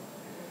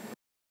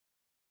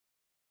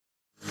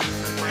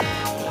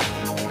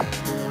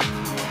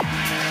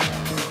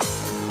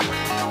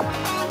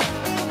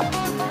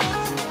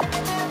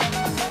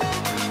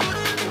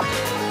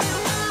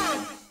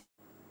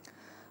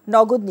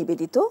 নগদ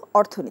নিবেদিত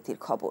অর্থনীতির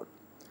খবর।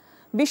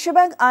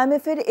 বিশ্বব্যাংক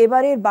IMF এর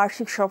এবারের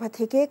বার্ষিক সভা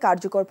থেকে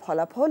কার্যকর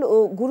ফলাফল ও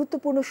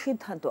গুরুত্বপূর্ণ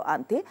সিদ্ধান্ত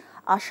আনতে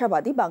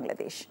আশাবাদী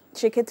বাংলাদেশ।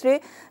 সেক্ষেত্রে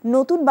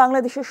নতুন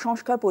বাংলাদেশের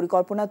সংস্কার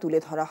পরিকল্পনা তুলে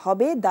ধরা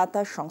হবে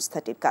দাতা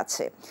সংস্থাটির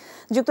কাছে।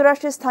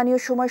 যুক্তরাষ্ট্রের স্থানীয়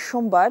সময়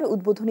সোমবার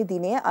উদ্বোধনী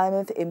দিনে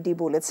IMF MD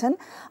বলেছেন,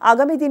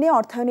 আগামী দিনে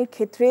অর্থায়নের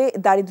ক্ষেত্রে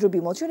দারিদ্র্য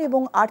বিমোচন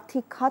এবং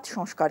আর্থিক খাত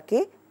সংস্কারকে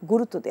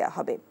গুরুত্ব দেওয়া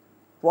হবে।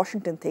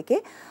 ওয়াশিংটন থেকে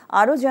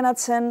আরও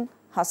জানাচ্ছেন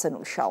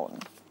হাসানুল শাওন।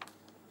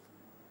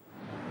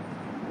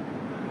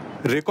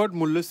 রেকর্ড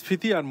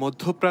মূল্যস্ফীতি আর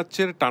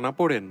মধ্যপ্রাচ্যের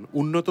টানাপোড়েন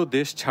উন্নত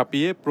দেশ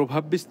ছাপিয়ে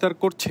প্রভাব বিস্তার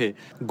করছে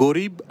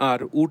গরিব আর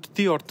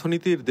উঠতি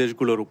অর্থনীতির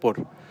দেশগুলোর উপর।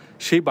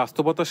 সেই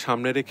বাস্তবতা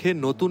সামনে রেখে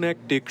নতুন এক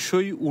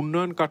টেকসই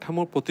উন্নয়ন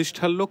কাঠামো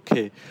প্রতিষ্ঠার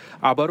লক্ষ্যে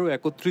আবারও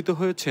একত্রিত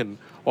হয়েছেন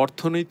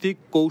অর্থনৈতিক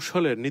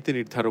কৌশলের নীতি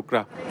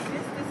নির্ধারকরা।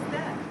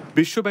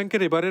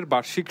 বিশ্বব্যাংকের এবারের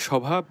বার্ষিক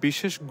সভা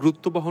বিশেষ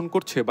গুরুত্ব বহন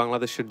করছে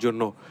বাংলাদেশের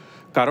জন্য,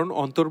 কারণ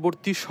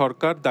অন্তর্বর্তী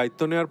সরকার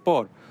দায়িত্ব নেওয়ার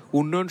পর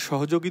উন্নয়ন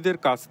সহযোগীদের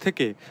কাছ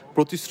থেকে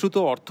প্রতিশ্রুত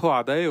অর্থ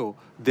আদায়েও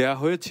দেয়া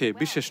হয়েছে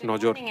বিশেষ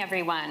নজর।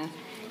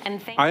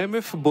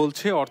 IMF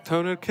বলছে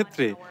অর্থায়নের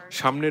ক্ষেত্রে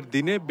সামনের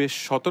দিনে বেশ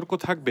সতর্ক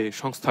থাকবে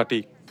সংস্থাটি।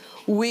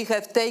 We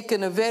have taken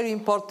a very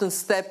important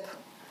step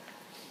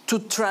to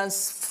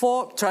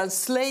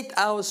translate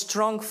our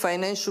strong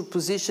financial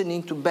position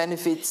into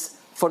benefits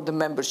for the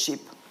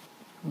membership,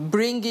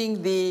 bringing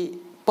the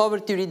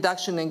Poverty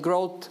Reduction and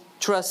Growth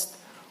Trust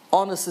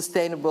on a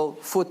sustainable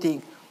footing.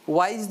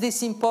 Why is this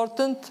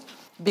important?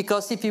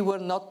 Because if we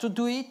were not to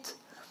do it,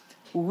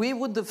 we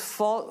would have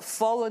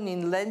fallen in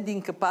lending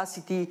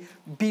capacity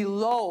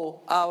below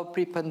our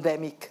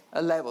pre-pandemic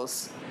levels.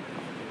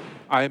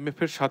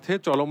 আইএমএফের সাথে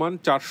চলমান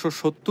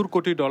 $470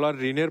 কোটি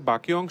ঋণের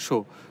বাকি অংশ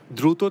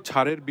দ্রুত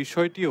ছাড়ের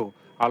বিষয়টিও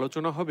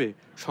আলোচনা হবে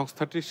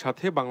সংস্থাটির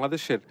সাথে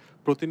বাংলাদেশের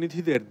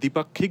প্রতিনিধিদের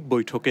দ্বিপাক্ষিক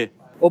বৈঠকে।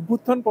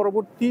 অভ্যুত্থান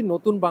পরবর্তী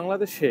নতুন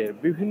বাংলাদেশের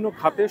বিভিন্ন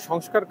খাতে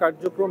সংস্কার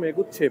কার্যক্রম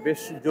এগুচ্ছে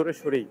বেশ জোরে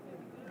সোরেই।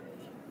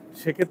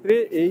 সেক্ষেত্রে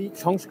এই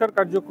সংস্কার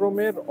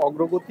কার্যক্রমের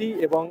অগ্রগতি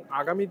এবং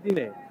আগামী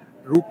দিনে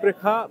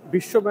রূপরেখা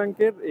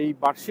বিশ্বব্যাংকের এই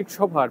বার্ষিক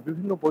সভার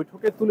বিভিন্ন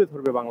বৈঠকে তুলে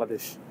ধরবে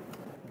বাংলাদেশ,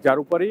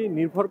 যার উপরেই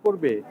নির্ভর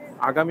করবে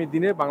আগামী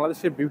দিনে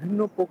বাংলাদেশের বিভিন্ন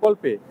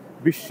প্রকল্পে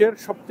বিশ্বের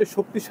সবচেয়ে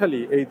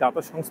শক্তিশালী এই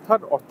দাতা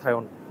সংস্থার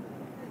অর্থায়ন।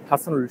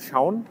 Hasanul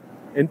Shaon,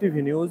 NTV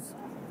news,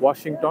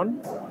 Washington,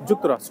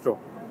 যুক্তরাষ্ট্র।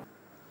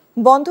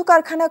 বন্ধ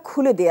কারখানা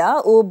খুলে দেয়া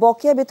ও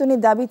বকেয়া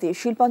বেতনের দাবিতে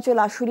শিল্পাঞ্চল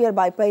আশুলিয়ার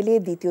বাইপাইলে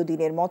দ্বিতীয়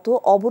দিনের মতো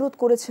অবরোধ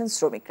করেছেন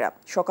শ্রমিকরা।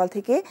 সকাল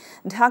থেকে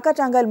ঢাকা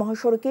টাঙ্গাইল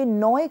মহাসড়কে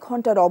 9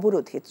 ঘন্টার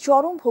অবরোধে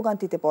চরম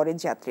ভোগান্তিতে পড়েন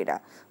যাত্রীরা।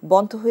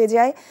 বন্ধ হয়ে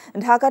যায়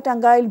ঢাকা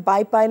টাঙ্গাইল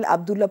বাইপাইল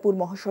আবদুল্লাপুর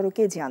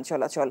মহাসড়কে যান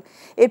চলাচল।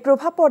 এর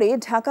প্রভাব পড়ে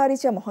ঢাকা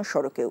আরিচা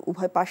মহাসড়কেও।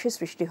 উভয় পাশে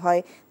সৃষ্টি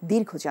হয়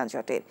দীর্ঘ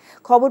যানজটের।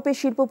 খবর পেয়ে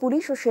শিল্প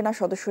পুলিশ ও সেনা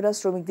সদস্যরা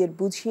শ্রমিকদের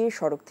বুঝিয়ে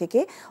সড়ক থেকে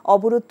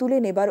অবরোধ তুলে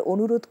নেবার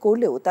অনুরোধ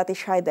করলেও তাতে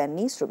সায়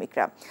দেননি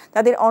শ্রমিকরা।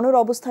 তাদের অনড়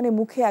অবস্থানের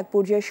মুখে এক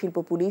পর্যায়ে শিল্প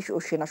পুলিশ ও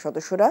সেনা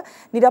সদস্যরা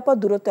নিরাপদ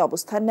দূরত্বে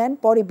অবস্থান নেন।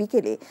 পরে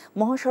বিকেলে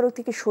মহাসড়ক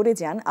থেকে সরে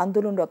যান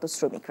আন্দোলনরত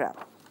শ্রমিকরা।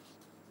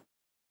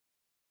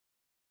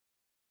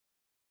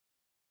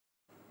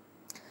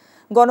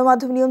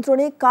 গণমাধ্যম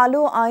নিয়ন্ত্রণে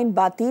কালো আইন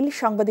বাতিল,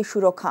 সাংবাদিক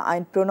সুরক্ষা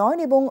আইন প্রণয়ন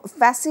এবং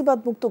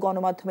ফ্যাসিবাদমুক্ত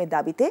গণমাধ্যমের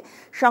দাবিতে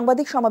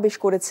সাংবাদিক সমাবেশ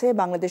করেছে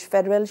বাংলাদেশ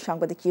ফেডারেল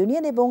সাংবাদিক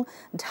ইউনিয়ন এবং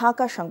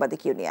ঢাকা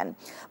সাংবাদিক ইউনিয়ন।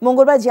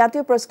 মঙ্গলবার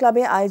জাতীয় প্রেস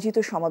ক্লাবে আয়োজিত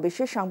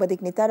সমাবেশে সাংবাদিক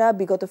নেতারা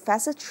বিগত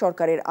ফ্যাসিস্ট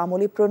সরকারের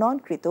আমলে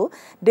প্রণয়নকৃত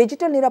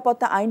ডিজিটাল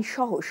নিরাপত্তা আইন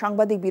সহ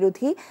সাংবাদিক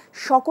বিরোধী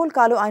সকল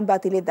কালো আইন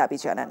বাতিলের দাবি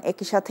জানান।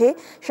 একই সাথে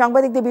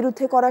সাংবাদিকদের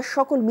বিরুদ্ধে করা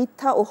সকল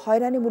মিথ্যা ও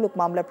হয়রানিমূলক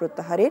মামলা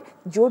প্রত্যাহারের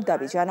জোর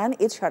দাবি জানান।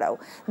 এছাড়াও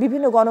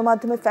বিভিন্ন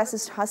গণমাধ্যমে ফ্যাসিস্ট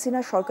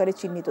হাসিনা সরকারের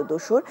চিহ্নিত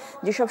দোষর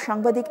যেসব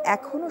সাংবাদিক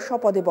এখনো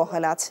স্বপদে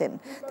বহাল আছেন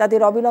তাদের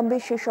অবিলম্বে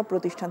সেসব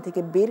প্রতিষ্ঠান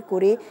থেকে বের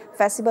করে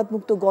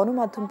ফ্যাসিবাদমুক্ত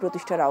গণমাধ্যম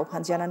প্রতিষ্ঠার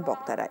আহ্বান জানান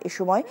বক্তারা। এ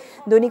সময়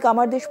দৈনিক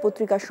আমার দেশ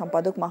পত্রিকার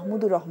সম্পাদক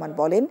মাহমুদুর রহমান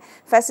বলেন,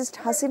 ফ্যাসিস্ট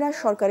হাসিনা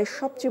সরকারের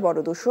সবচেয়ে বড়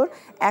দোষর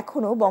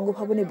এখনো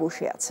বঙ্গভবনে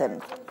বসে আছেন।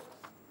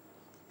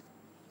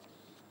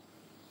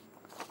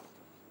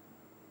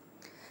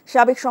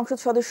 সাবেক সংসদ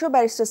সদস্য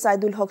ব্যারিস্টার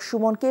সাইদুল হক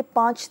সুমনকে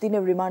 5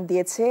 দিনের রিমান্ড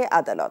দিয়েছে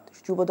আদালত।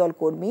 যুবদল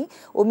কর্মী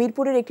ও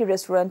মিরপুরের একটি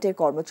রেস্টুরেন্টের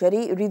কর্মচারী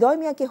হৃদয়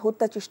মিয়াকে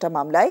হত্যা চেষ্টা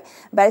মামলায়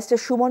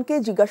ব্যারিস্টার সুমনকে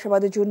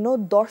জিজ্ঞাসাবাদের জন্য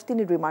 10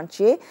 দিনের রিমান্ড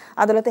চেয়ে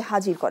আদালতে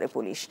হাজির করে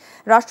পুলিশ।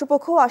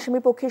 রাষ্ট্রপক্ষ ও আসামি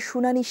পক্ষের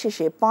শুনানি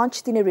শেষে 5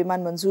 দিনের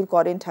রিমান্ড মঞ্জুর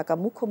করেন ঢাকা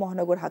মুখ্য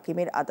মহানগর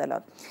হাকিমের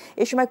আদালত।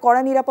 এ সময়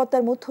কড়া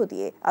নিরাপত্তার মধ্য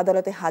দিয়ে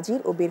আদালতে হাজির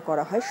ও বের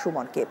করা হয়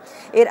সুমনকে।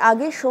 এর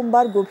আগে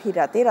সোমবার গভীর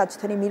রাতে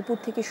রাজধানী মিরপুর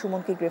থেকে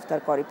সুমনকে গ্রেফতার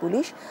করে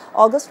পুলিশ।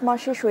 অগস্ট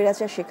মাসে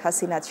স্বৈরাচার শেখ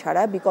হাসিনা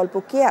ছাড়া বিকল্প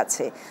কে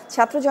আছে?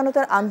 ছাত্র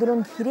জনতার আন্দোলন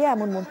ঘিরে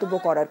এমন মন্তব্য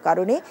করার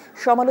কারণে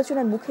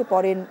সমালোচনার মুখে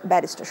পড়েন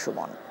ব্যারিস্টার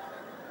সুমন।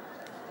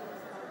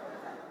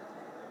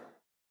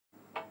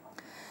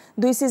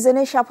 2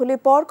 সিজনের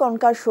সাফল্যের পর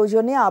কনকার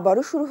সৌজন্যে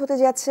আবারও শুরু হতে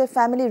যাচ্ছে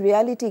ফ্যামিলি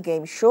রিয়ালিটি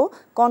গেম শো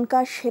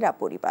কনকার সেরা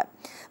পরিবার।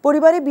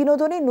 পরিবারে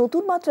বিনোদনে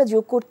নতুন মাত্রা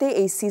যোগ করতে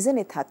এই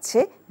সিজনে থাকছে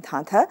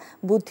ধাঁধা,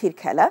 বুদ্ধির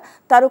খেলা,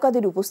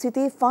 তারকাদের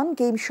উপস্থিতি, ফান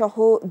গেম সহ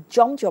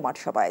জমজমাট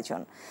সব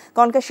আয়োজন।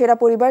 কনকার সেরা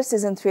পরিবার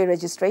সিজন 3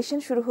 রেজিস্ট্রেশন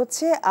শুরু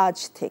হচ্ছে আজ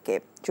থেকে,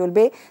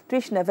 চলবে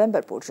 30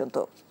 নভেম্বর পর্যন্ত।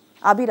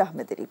 আবির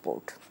আহমেদের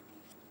রিপোর্ট।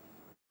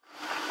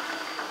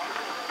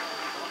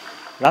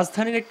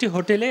 রাজধানীর একটি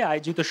হোটেলে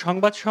আয়োজিত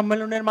সংবাদ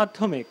সম্মেলনের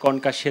মাধ্যমে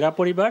কনকা সেরা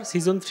পরিবার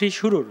সিজন 3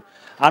 শুরুর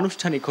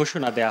আনুষ্ঠানিক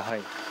ঘোষণা দেয়া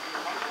হয়।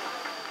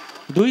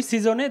 2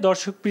 সিজনে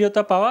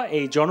দর্শকপ্রিয়তা পাওয়া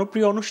এই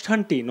জনপ্রিয়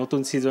অনুষ্ঠানটি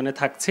নতুন সিজনে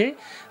থাকছে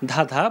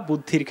ধাঁধা,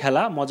 বুদ্ধির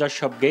খেলা, মজার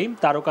সব গেম,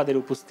 তারকাদের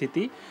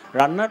উপস্থিতি,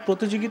 রান্নার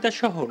প্রতিযোগিতা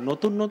সহ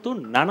নতুন নতুন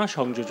নানা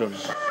সংযোজন।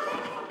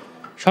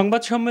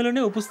 সংবাদ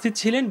সম্মেলনে উপস্থিত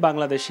ছিলেন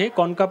বাংলাদেশে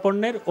কনকা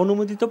পণ্যের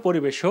অনুমোদিত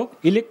পরিবেশক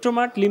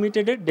ইলেকট্রোমার্ট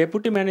লিমিটেডের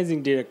deputy managing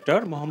director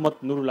Mohammad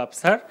Nurul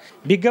Afsar,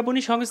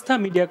 বিজ্ঞাপনী সংস্থা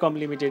মিডিয়াকম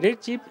লিমিটেডের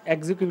চিফ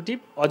এক্সিকিউটিভ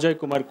অজয়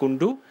কুমার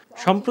কুন্ডু,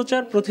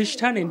 সম্প্রচার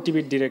প্রতিষ্ঠান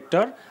NTVর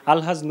ডিরেক্টর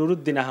আল-হজ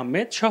নুরুদ্দিন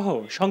আহমেদ সহ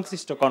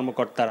সংশ্লিষ্ট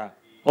কর্মকর্তারা।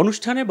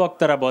 অনুষ্ঠানে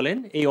বক্তারা বলেন,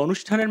 এই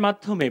অনুষ্ঠানের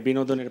মাধ্যমে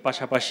বিনোদনের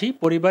পাশাপাশি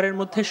পরিবারের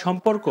মধ্যে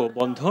সম্পর্ক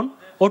বন্ধন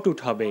অটুট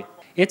হবে।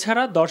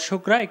 এছাড়া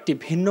দর্শকরা একটি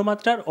ভিন্ন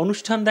মাত্রার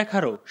অনুষ্ঠান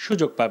দেখারও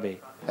সুযোগ পাবে।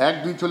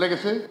 1-2 চলে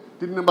গেছে,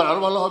 3 নম্বর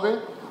আরও ভালো হবে।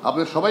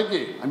 আপনাদের সবাইকে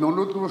আমি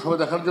অনুরোধ করব সবাই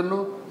দেখার জন্য,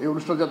 এই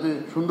অনুষ্ঠান যাতে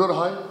সুন্দর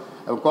হয়।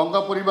 এবং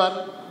কনকা পরিবার,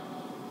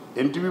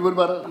 NTV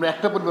পরিবার, আমরা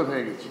একটা পরিবার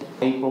হয়ে গেছি।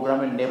 এই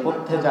প্রোগ্রামের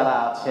নেপথ্যে যারা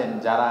আছেন,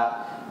 যারা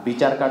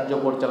বিচার কার্য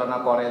পরিচালনা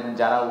করেন,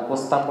 যারা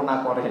উপস্থাপনা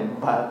করেন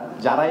বা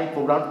যারা এই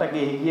প্রোগ্রামটাকে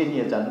এগিয়ে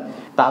নিয়ে যান,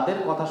 তাদের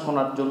কথা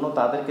শোনার জন্য,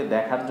 তাদেরকে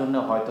দেখার জন্য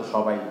হয়তো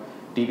সবাই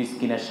টিভি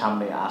স্ক্রিনের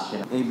সামনে আসে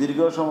না। এই দীর্ঘ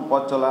সময়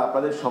পথ চলা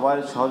আপনাদের সবার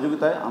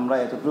সহযোগিতায় আমরা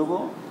এতটুকু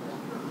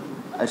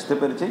আসতে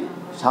পেরেছি।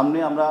 সামনে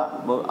আমরা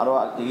আরও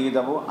এগিয়ে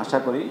যাব আশা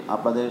করি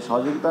আপনাদের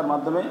সহযোগিতার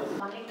মাধ্যমে।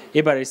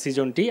 এবারের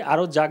সিজনটি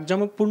আরও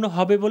জাঁকজমকপূর্ণ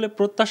হবে বলে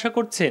প্রত্যাশা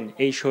করছেন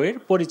এই শোয়ের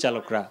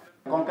পরিচালকরা।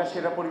 কঙ্কা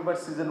সেরা পরিবার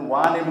সিজন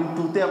 1 এবং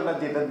 2-তে আমরা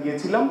যেটা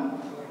দিয়েছিলাম,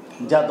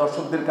 যা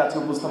দর্শকদের কাছে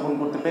উপস্থাপন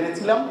করতে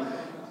পেরেছিলাম,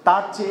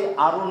 তার চেয়ে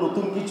আরও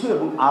নতুন কিছু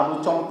এবং আরও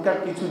চমৎকার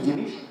কিছু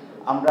জিনিস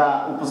আমরা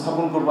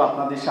উপস্থাপন করব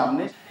আপনাদের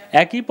সামনে।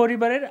 একই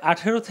পরিবারের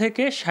 18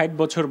 থেকে 60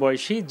 বছর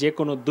বয়সী যে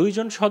কোনো 2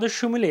 জন সদস্য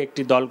মিলে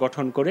একটি দল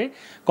গঠন করে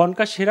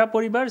কনকা সেরা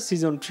পরিবার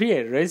সিজন 3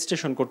 এর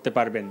রেজিস্ট্রেশন করতে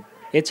পারবেন।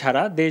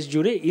 এছাড়া দেশ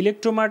জুড়ে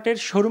ইলেকট্রোমার্টের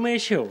শোরুমে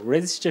এসেও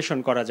রেজিস্ট্রেশন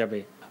করা যাবে।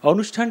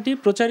 অনুষ্ঠানটি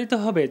প্রচারিত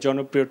হবে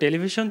জনপ্রিয়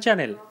টেলিভিশন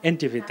চ্যানেল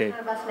NTV-তে।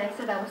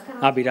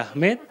 আবির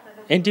আহমেদ,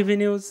 NTV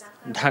নিউজ,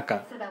 ঢাকা।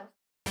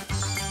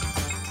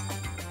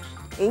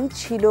 এই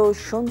ছিল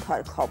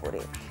সন্ধ্যার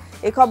খবরে।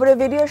 এই খবরের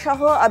ভিডিও সহ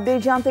আপডেট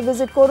জানতে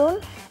ভিজিট করুন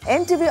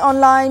NTV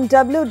অনলাইন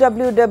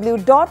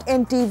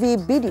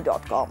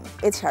www.ntvbd.com।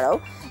 এছাড়াও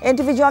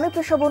NTV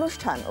জনপ্রিয় সব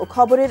অনুষ্ঠান ও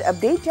খবরের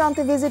আপডেট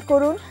জানতে ভিজিট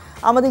করুন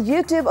আমাদের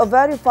ইউটিউব ও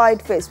ভেরিফাইড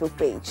ফেসবুক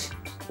পেজ।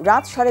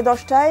 রাত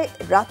 10:30টায়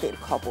রাতের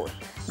খবর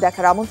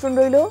দেখার আমন্ত্রণ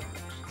রইল।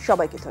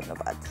 সবাইকে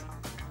ধন্যবাদ।